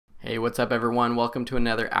Hey, what's up everyone? Welcome to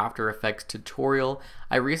another After Effects tutorial.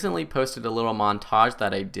 I recently posted a little montage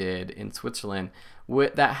that I did in Switzerland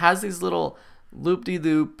that has these little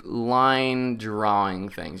loop-de-loop line drawing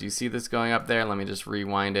things. You see this going up there? Let me just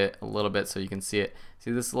rewind it a little bit so you can see it.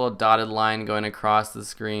 See this little dotted line going across the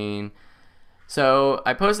screen? So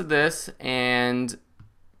I posted this, and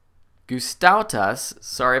Gustautas,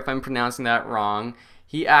 sorry if I'm pronouncing that wrong,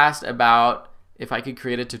 he asked about if I could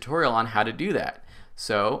create a tutorial on how to do that.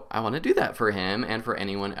 So I want to do that for him and for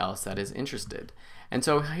anyone else that is interested. And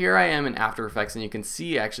so here I am in After Effects, and you can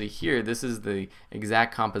see actually here, this is the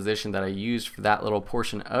exact composition that I used for that little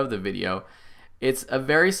portion of the video. It's a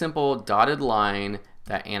very simple dotted line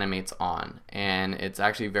that animates on, and it's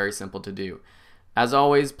actually very simple to do. As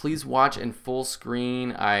always, please watch in full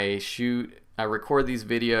screen. I record these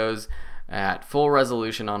videos at full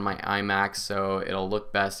resolution on my iMac, so it'll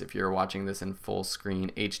look best if you're watching this in full screen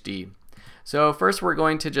HD. So first we're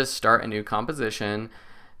going to just start a new composition,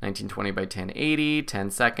 1920 by 1080, 10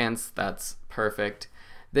 seconds, that's perfect.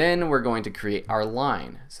 Then we're going to create our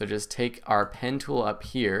line. So just take our pen tool up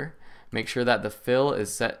here, make sure that the fill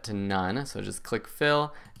is set to none, so just click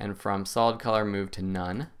fill, and from solid color move to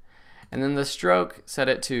none. And then the stroke, set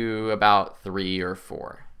it to about 3 or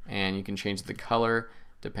 4. And you can change the color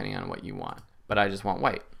depending on what you want, but I just want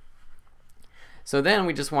white. So then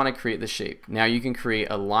we just want to create the shape. Now you can create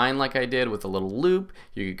a line like I did with a little loop,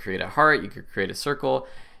 you could create a heart, you could create a circle,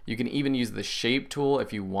 you can even use the shape tool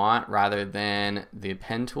if you want rather than the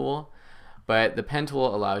pen tool. But the pen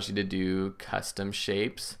tool allows you to do custom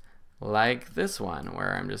shapes like this one,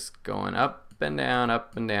 where I'm just going up and down,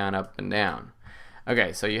 up and down, up and down.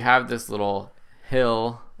 Okay, so you have this little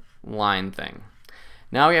hill line thing.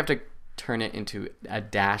 Now we have to turn it into a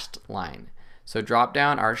dashed line. So drop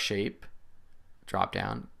down our shape, drop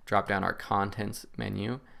down our contents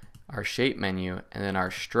menu, our shape menu, and then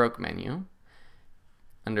our stroke menu.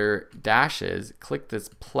 Under dashes, click this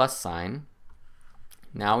plus sign.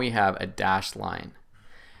 Now we have a dashed line.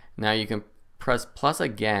 Now you can press plus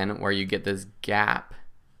again where you get this gap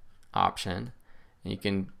option, and you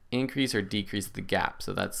can increase or decrease the gap.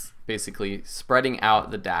 So that's basically spreading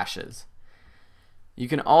out the dashes. You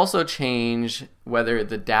can also change whether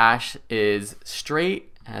the dash is straight,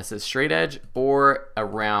 has a straight edge, or a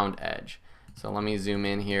round edge. So let me zoom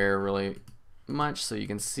in here really much so you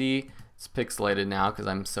can see. It's pixelated now because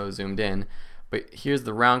I'm so zoomed in. But here's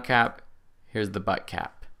the round cap, here's the butt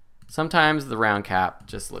cap. Sometimes the round cap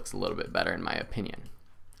just looks a little bit better in my opinion.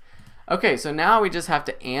 Okay, so now we just have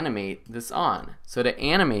to animate this on. So to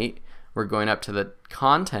animate, we're going up to the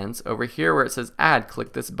contents over here where it says add,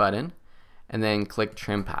 click this button, and then click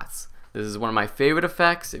trim paths. This is one of my favorite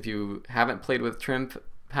effects. If you haven't played with trim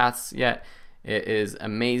paths yet, it is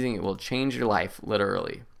amazing. It will change your life,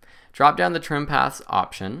 literally. Drop down the trim paths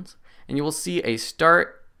options, and you will see a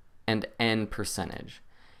start and end percentage.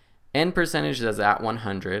 End percentage is at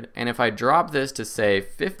 100, and if I drop this to say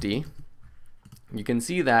 50, you can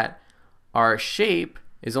see that our shape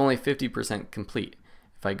is only 50% complete.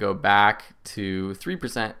 If I go back to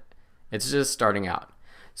 3%, it's just starting out.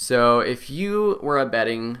 So if you were a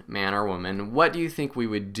betting man or woman, what do you think we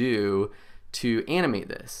would do to animate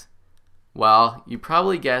this? Well, you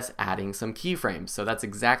probably guess adding some keyframes. So that's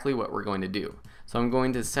exactly what we're going to do. So I'm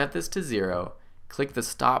going to set this to 0, click the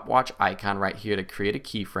stopwatch icon right here to create a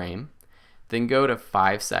keyframe, then go to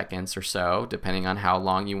 5 seconds or so, depending on how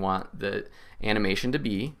long you want the animation to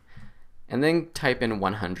be, and then type in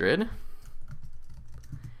 100.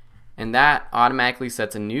 And that automatically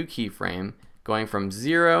sets a new keyframe going from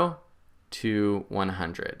 0 to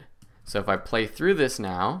 100. So if I play through this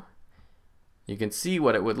now, you can see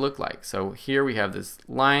what it would look like. So here we have this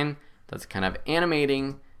line that's kind of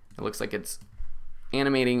animating. It looks like it's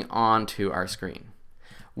animating onto our screen.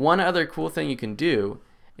 One other cool thing you can do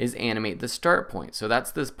is animate the start point. So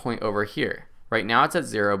that's this point over here. Right now it's at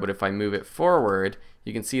 0, but if I move it forward,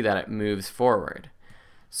 you can see that it moves forward.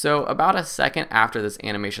 So about a second after this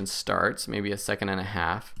animation starts, maybe a second and a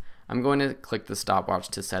half, I'm going to click the stopwatch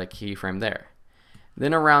to set a keyframe there.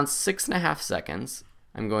 Then around 6.5 seconds,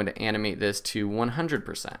 I'm going to animate this to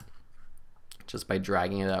 100%, just by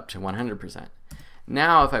dragging it up to 100%.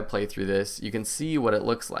 Now if I play through this, you can see what it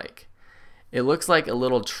looks like. It looks like a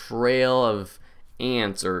little trail of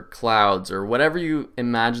ants or clouds or whatever you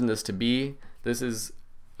imagine this to be. This is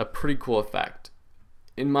a pretty cool effect.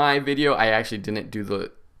 In my video, I actually didn't do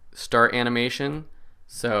the start animation,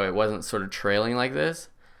 so it wasn't sort of trailing like this.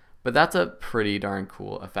 But that's a pretty darn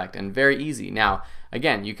cool effect and very easy. Now,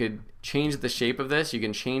 again, you could change the shape of this. You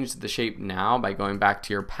can change the shape now by going back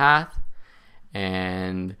to your path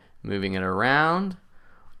and moving it around.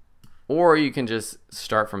 Or you can just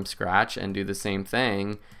start from scratch and do the same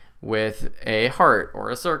thing with a heart or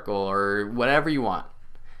a circle or whatever you want.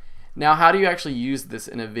 Now, how do you actually use this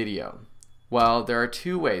in a video? Well, there are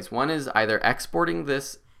two ways. One is either exporting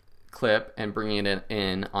this clip and bringing it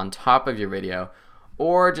in on top of your video,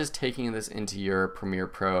 or just taking this into your Premiere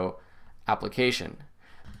Pro application.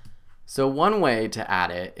 So one way to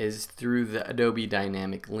add it is through the Adobe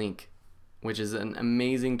Dynamic Link, which is an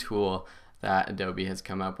amazing tool that Adobe has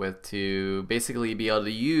come up with to basically be able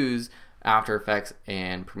to use After Effects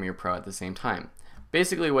and Premiere Pro at the same time.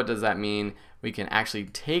 Basically, what does that mean? We can actually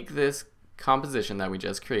take this composition that we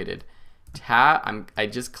just created, I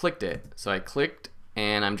just clicked it, so I clicked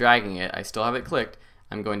and I'm dragging it. I still have it clicked.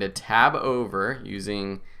 I'm going to tab over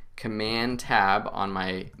using Command Tab on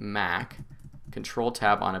my Mac, Control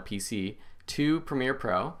Tab on a PC to Premiere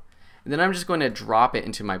Pro, and then I'm just going to drop it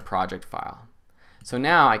into my project file. So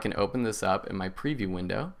now I can open this up in my preview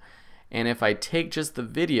window, and if I take just the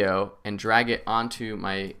video and drag it onto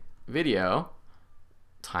my video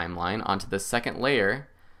timeline, onto the second layer,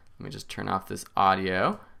 let me just turn off this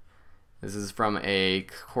audio. This is from a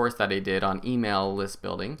course that I did on email list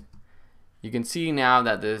building. You can see now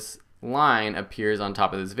that this line appears on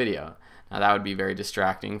top of this video. Now that would be very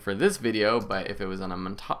distracting for this video, but if it was on a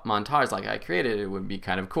montage like I created, it would be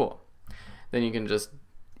kind of cool. Then you could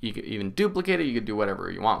even duplicate it, you could do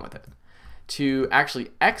whatever you want with it. To actually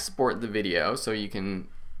export the video so you can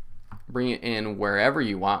bring it in wherever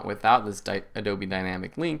you want without this Adobe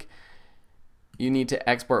Dynamic Link, you need to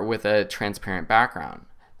export with a transparent background.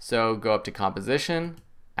 So go up to Composition,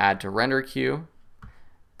 Add to Render Queue,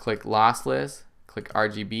 click Lossless, click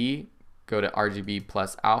RGB, go to RGB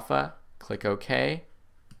plus alpha, click OK,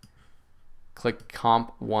 click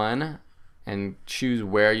Comp 1 and choose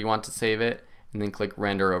where you want to save it, and then click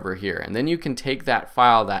Render over here. And then you can take that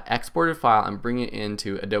file, that exported file, and bring it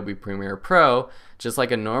into Adobe Premiere Pro just like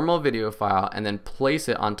a normal video file, and then place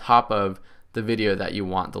it on top of the video that you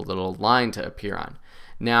want the little line to appear on.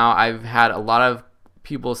 Now, I've had a lot of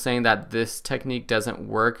people saying that this technique doesn't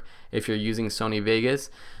work if you're using Sony Vegas.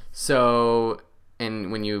 So,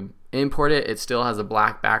 and when you import it, it still has a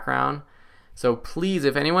black background. So please,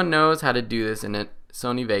 if anyone knows how to do this in a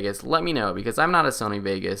Sony Vegas, let me know, because I'm not a Sony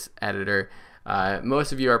Vegas editor.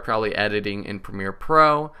 Most of you are probably editing in Premiere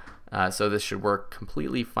Pro, so this should work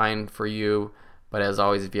completely fine for you. But as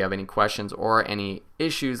always, if you have any questions or any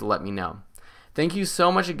issues, let me know. Thank you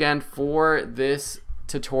so much again for this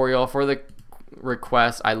tutorial, for the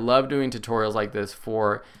request. I love doing tutorials like this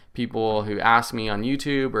for people who ask me on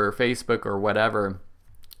YouTube or Facebook or whatever.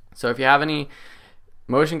 So if you have any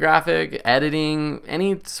motion graphic, editing,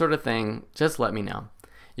 any sort of thing, just let me know.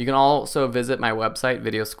 You can also visit my website,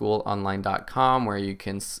 videoschoolonline.com, where you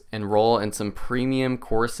can enroll in some premium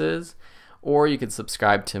courses, or you can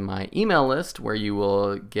subscribe to my email list, where you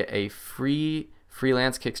will get a free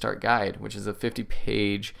freelance Kickstart guide, which is a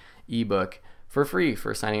 50-page ebook for free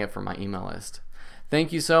for signing up for my email list.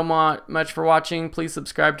 Thank you so much for watching. Please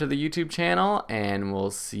subscribe to the YouTube channel, and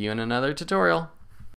we'll see you in another tutorial.